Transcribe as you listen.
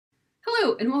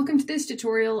Hello and welcome to this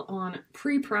tutorial on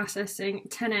pre-processing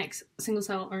 10x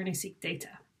single-cell RNA-seq data.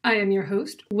 I am your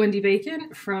host, Wendi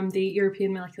Bacon from the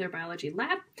European Molecular Biology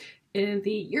Lab in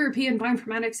the European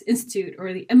Bioinformatics Institute,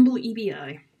 or the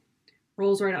EBI.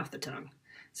 Rolls right off the tongue.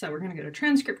 So we're going to go to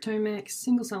Transcriptomics,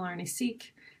 single-cell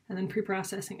RNA-seq, and then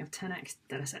pre-processing of 10x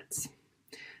datasets.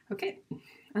 Okay,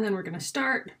 and then we're going to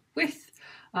start with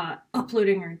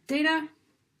uploading our data.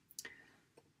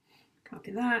 Copy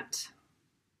that.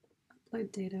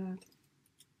 Upload data.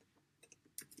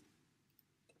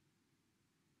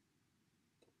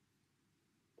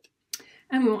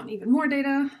 And we want even more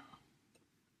data.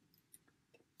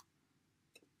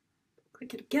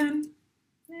 Click it again,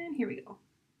 and here we go.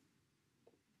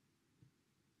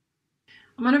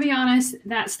 I'm going to be honest,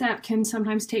 that step can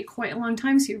sometimes take quite a long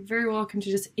time, so you're very welcome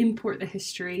to just import the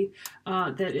history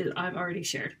that I've already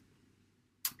shared.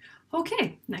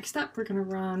 Okay, next up we're going to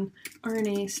run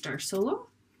RNA*solo.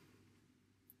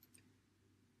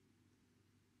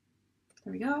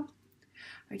 There we go.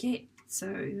 Okay,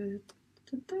 so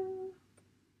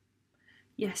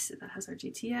yes, that has our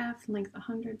GTF, length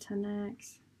 100,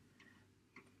 10x.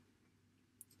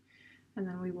 And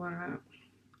then we want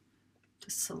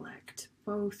to select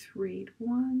both read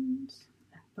 1s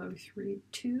and both read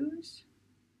 2s.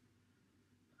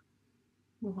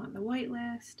 We want the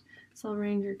whitelist, Cell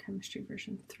Ranger Chemistry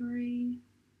version 3,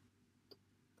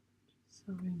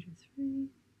 Cell Ranger 3,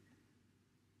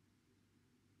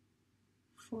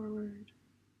 forward,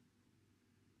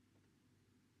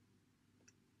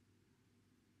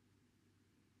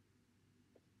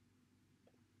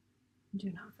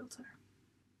 do not filter.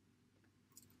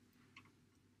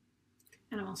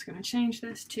 And I'm also going to change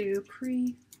this to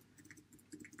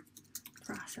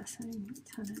pre-processing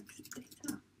 10x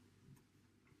data.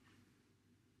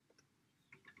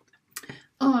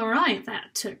 All right,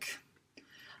 that took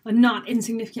a not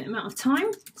insignificant amount of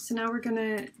time. So now we're going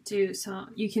to do some,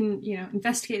 you can,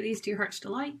 investigate these to your heart's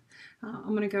delight. I'm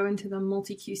going to go into the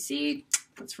multi-QC.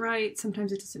 That's right,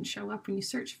 sometimes it doesn't show up when you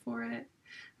search for it.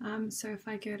 So if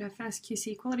I go to Fast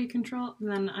QC Quality Control,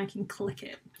 then I can click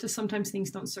it. Just sometimes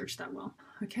things don't search that well.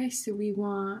 Okay, so we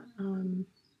want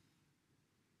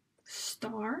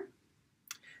star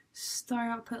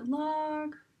output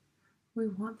log. We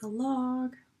want the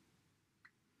log.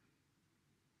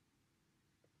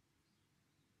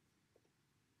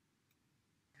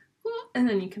 And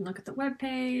then you can look at the web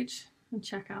page and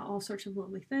check out all sorts of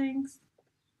lovely things.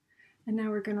 And now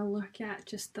we're going to look at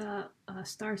just the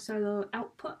star solo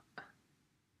output,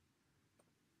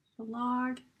 the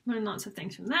log, learn lots of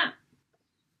things from that.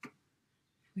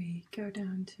 We go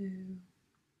down to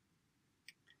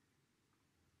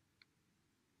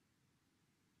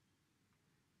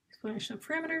explanation of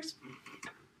parameters.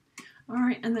 All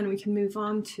right, and then we can move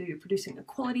on to producing a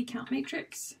quality count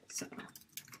matrix. So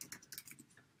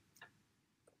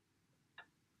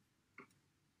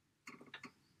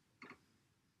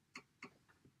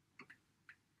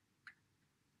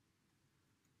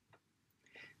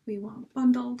we want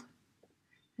bundled,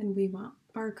 and we want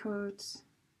barcodes,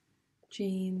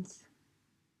 genes,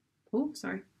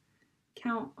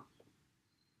 count,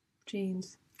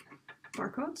 genes,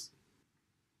 barcodes.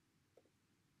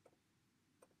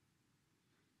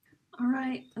 All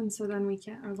right, and so then we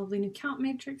get our lovely new count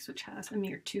matrix, which has a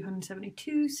mere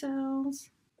 272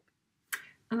 cells.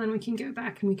 And then we can go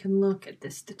back and we can look at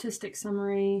this statistics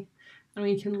summary, and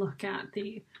we can look at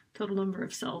the total number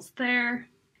of cells there,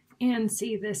 and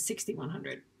see this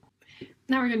 6100.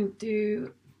 Now we're going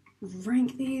to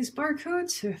rank these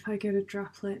barcodes. So if I go to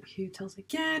droplet utils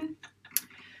again,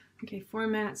 okay,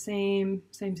 format, same.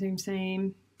 But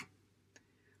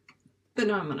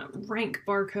now I'm going to rank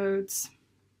barcodes.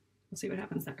 We'll see what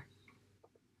happens there.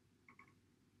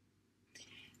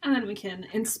 And then we can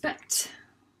inspect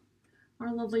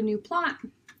our lovely new plot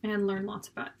and learn lots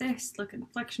about this, look at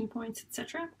inflection points,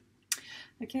 etc.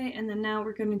 Okay, and then now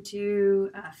we're going to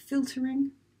do filtering.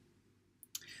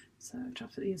 So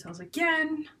drop the utils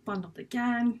again, bundled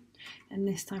again, and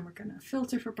this time we're going to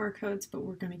filter for barcodes, but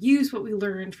we're going to use what we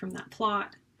learned from that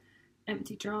plot.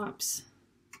 Empty drops.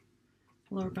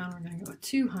 Lower bound, we're going to go with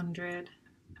 200.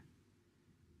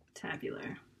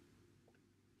 Tabular.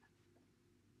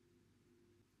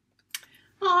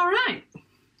 All right,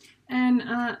 and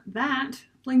that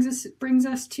brings us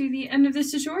to the end of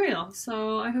this tutorial.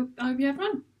 So I hope you have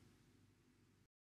fun.